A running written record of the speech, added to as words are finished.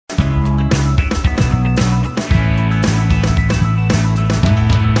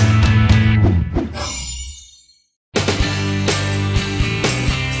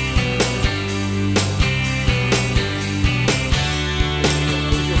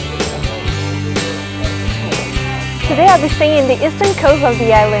Today I'll be staying in the eastern coast of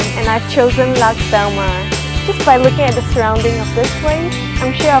the island and I've chosen Lux Belle Mare. Just by looking at the surrounding of this place,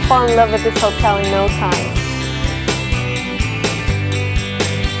 I'm sure I'll fall in love with this hotel in no time.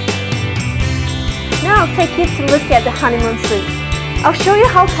 Now I'll take you to look at the honeymoon suite. I'll show you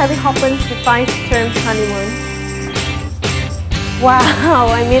how Kelly Hoppins defines the term honeymoon. Wow,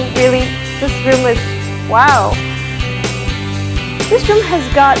 I mean really, this room is wow. This room has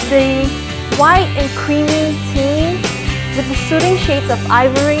got the white and creamy theme with the soothing shades of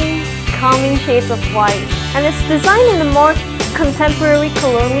ivory, calming shades of white. And it's designed in a more contemporary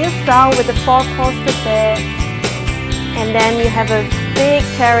colonial style with a four-poster bed. And then you have a big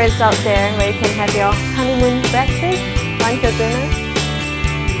terrace out there where you can have your honeymoon breakfast, lunch or dinner.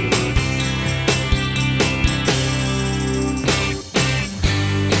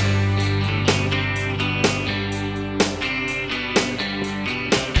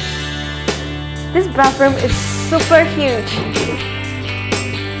 This bathroom is super huge.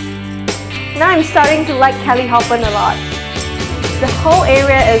 Now I'm starting to like Kelly Hoppin a lot. The whole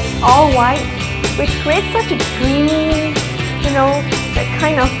area is all white, which creates such a dreamy, you know, that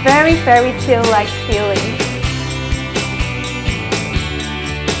kind of very fairy tale-like feeling.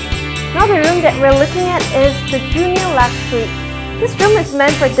 Now the room that we're looking at is the Junior Lux Suite. This room is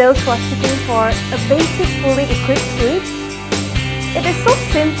meant for those who are seeking for a basic, fully equipped suite. It is so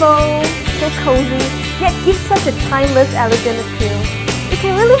simple, so cozy, yet gives such a timeless, elegant appeal. You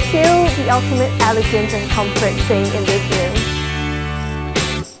can really feel the ultimate elegance and comfort staying in this room.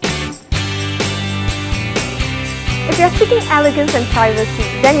 If you're seeking elegance and privacy,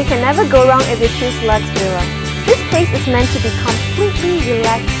 then you can never go wrong if you choose Lux Villa. This place is meant to be completely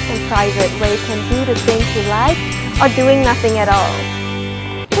relaxed and private, where you can do the things you like or doing nothing at all.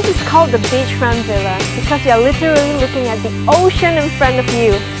 This is called the beachfront villa because you're literally looking at the ocean in front of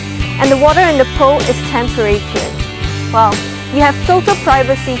you, and the water in the pool is temperatured. Well, you have total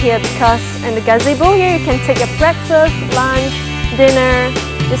privacy here because in the gazebo here you can take your breakfast, lunch, dinner,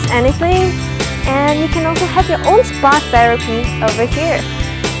 just anything, and you can also have your own spa therapy over here.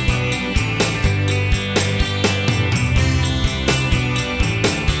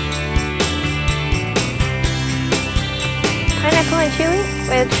 Pineapple and chili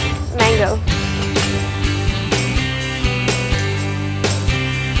with mango.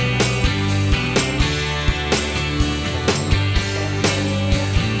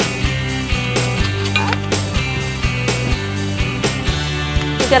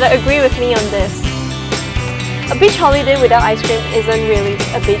 You gotta agree with me on this. A beach holiday without ice cream isn't really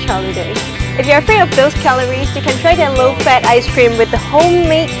a beach holiday. If you're afraid of those calories, you can try their low-fat ice cream with the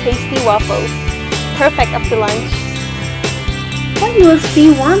homemade tasty waffles. Perfect after lunch. What you will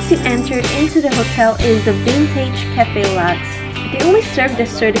see once you enter into the hotel is the Vintage Cafe Lux. They only serve the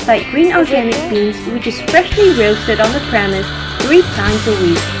certified green organic beans, which is freshly roasted on the premise 3 times a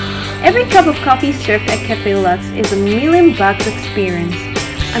week. Every cup of coffee served at Cafe Lux is a $1,000,000 experience.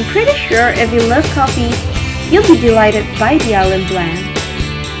 I'm pretty sure if you love coffee, you'll be delighted by the island blend.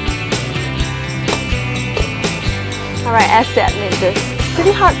 Alright, I have to admit this. It's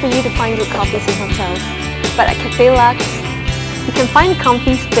pretty hard for you to find good coffees in hotels. But at Cafe Lux, you can find a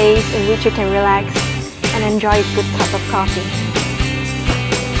comfy space in which you can relax and enjoy a good cup of coffee.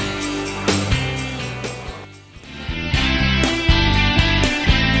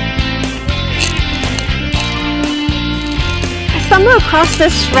 I stumbled across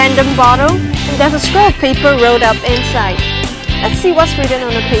this random bottle and there's a scroll of paper rolled up inside. Let's see what's written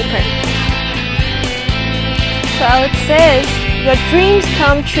on the paper. So it says, your dreams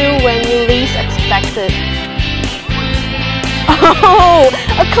come true when you least expect it. Oh,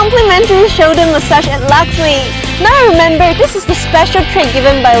 a complimentary shoulder massage at Lux Belle. Now remember, this is the special treat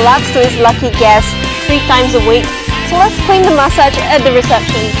given by Lux to his lucky guests 3 times a week. So let's claim the massage at the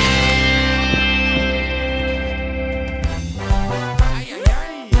reception.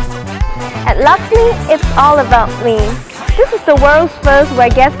 At Lux Belle, it's all about me. This is the world's first where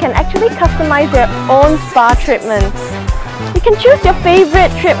guests can actually customize their own spa treatment. You can choose your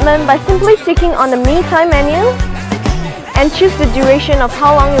favorite treatment by simply clicking on the Me Time menu and choose the duration of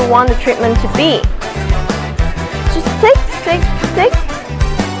how long you want the treatment to be. Just tick, tick, tick,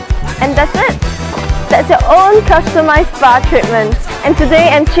 and that's it. That's your own customized spa treatment. And today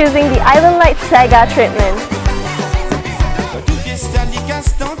I'm choosing the Island Light Saga treatment.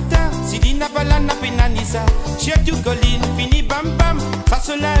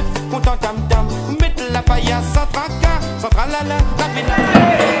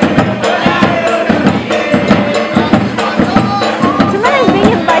 Tonight I'm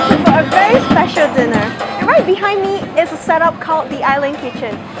being invited for a very special dinner. And right behind me is a setup called called the Island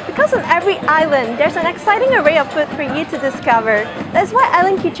Kitchen because on every island there's an exciting array of food for you to discover. That's why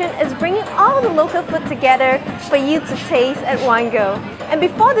Island Kitchen is bringing all the local food together for you to taste at one go. And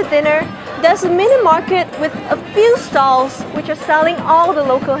before the dinner, there's a mini market with a few stalls which are selling all the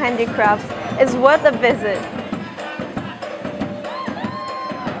local handicrafts. It's worth a visit.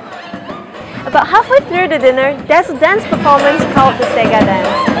 About halfway through the dinner, there's a dance performance called the Sega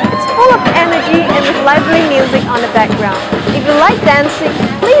Dance. It's full of energy and with lively music on the background. If you like dancing,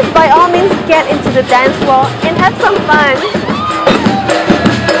 please by all means get into the dance floor and have some fun.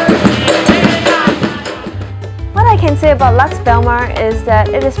 What I can say about Lux Belle Mare is that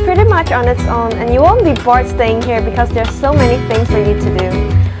it is pretty much on its own and you won't be bored staying here because there's so many things for you to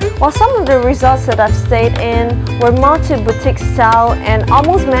do. While some of the resorts that I've stayed in were more to boutique style and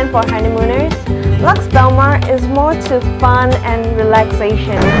almost meant for honeymooners, Lux Belle Mare is more to fun and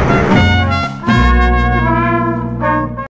relaxation.